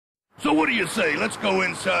So what do you say? Let's go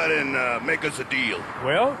inside and make us a deal.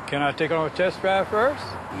 Well, can I take it on a test drive first?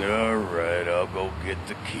 All right, I'll go get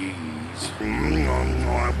the keys.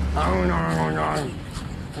 I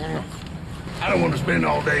don't want to spend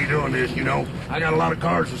all day doing this, you know. I got a lot of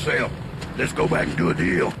cars to sell. Let's go back and do a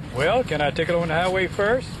deal. Well, can I take it on the highway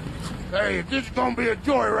first? Hey, if this is gonna be a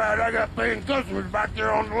joyride, I got paying customers back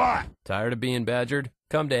there on the lot. Tired of being badgered?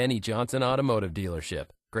 Come to any Johnson Automotive dealership.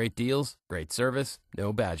 Great deals, great service,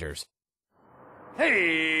 no badgers.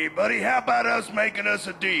 Hey, buddy, how about us making us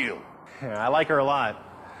a deal? Yeah, I like her a lot.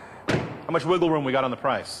 How much wiggle room we got on the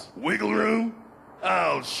price? Wiggle room?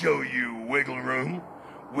 I'll show you wiggle room.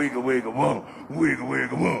 Wiggle, wiggle, whoa. Wiggle,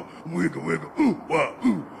 wiggle, whoa. Wiggle, wiggle, ooh, wah,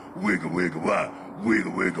 ooh. Wiggle, wiggle, wah.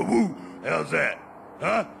 Wiggle, wiggle, woo. How's that?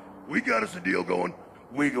 Huh? We got us a deal going.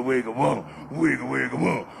 Wiggle, wiggle, whoa. Wiggle, wiggle,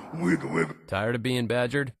 whoa. Wiggle, wiggle. Tired of being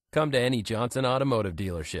badgered? Come to any Johnson Automotive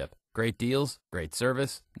dealership. Great deals, great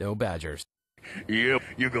service, no badgers. Yep,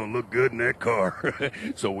 you're gonna look good in that car.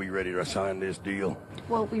 So we ready to sign this deal?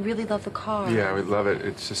 Well, we really love the car. Yeah, we'd love it.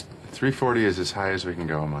 It's just $340 is as high as we can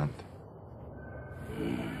go a month.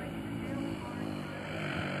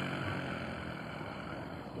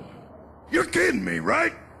 You're kidding me,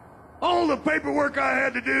 right? All the paperwork I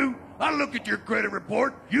had to do, I look at your credit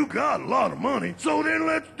report, you got a lot of money, so then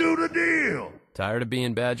let's do the deal. Tired of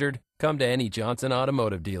being badgered? Come to any Johnson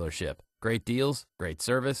Automotive dealership. Great deals, great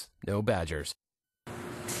service, no badgers.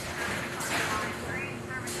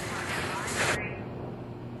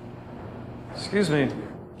 Excuse me.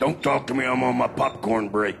 Don't talk to me, I'm on my popcorn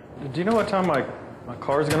break. Do you know what time my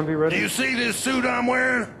car's gonna be ready? Do you see this suit I'm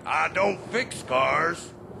wearing? I don't fix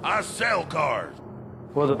cars, I sell cars.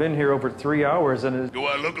 Well, they've been here over 3 hours and it... Do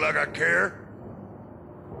I look like I care?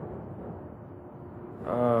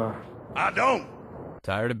 I don't.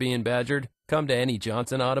 Tired of being badgered? Come to any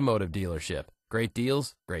Johnson Automotive dealership. Great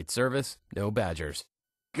deals, great service, no badgers.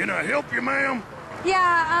 Can I help you, ma'am?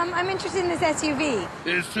 Yeah, I'm interested in this SUV.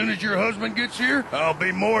 As soon as your husband gets here, I'll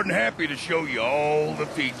be more than happy to show you all the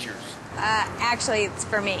features. Actually, it's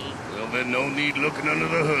for me. Well, then no need looking under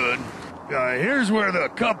the hood. Here's where the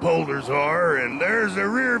cup holders are, and there's the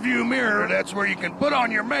rear view mirror. That's where you can put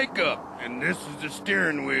on your makeup. And this is the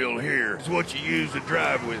steering wheel here. It's what you use to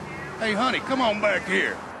drive with. Hey, honey, come on back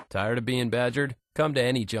here. Tired of being badgered? Come to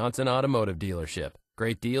any Johnson Automotive dealership.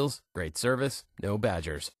 Great deals, great service, no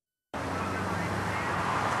badgers.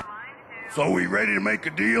 So we ready to make a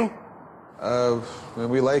deal?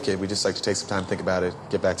 We like it. We just like to take some time to think about it.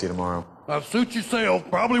 Get back to you tomorrow. Suit yourself.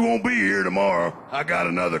 Probably won't be here tomorrow. I got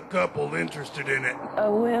another couple interested in it.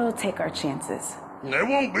 We'll take our chances. They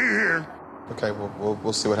won't be here. Okay,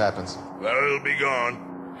 we'll see what happens. Well, it'll be gone.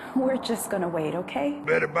 We're just gonna wait, okay?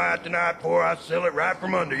 Better buy it tonight before I sell it right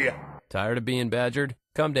from under you. Tired of being badgered?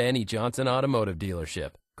 Come to any Johnson Automotive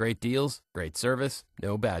dealership. Great deals, great service,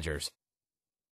 no badgers.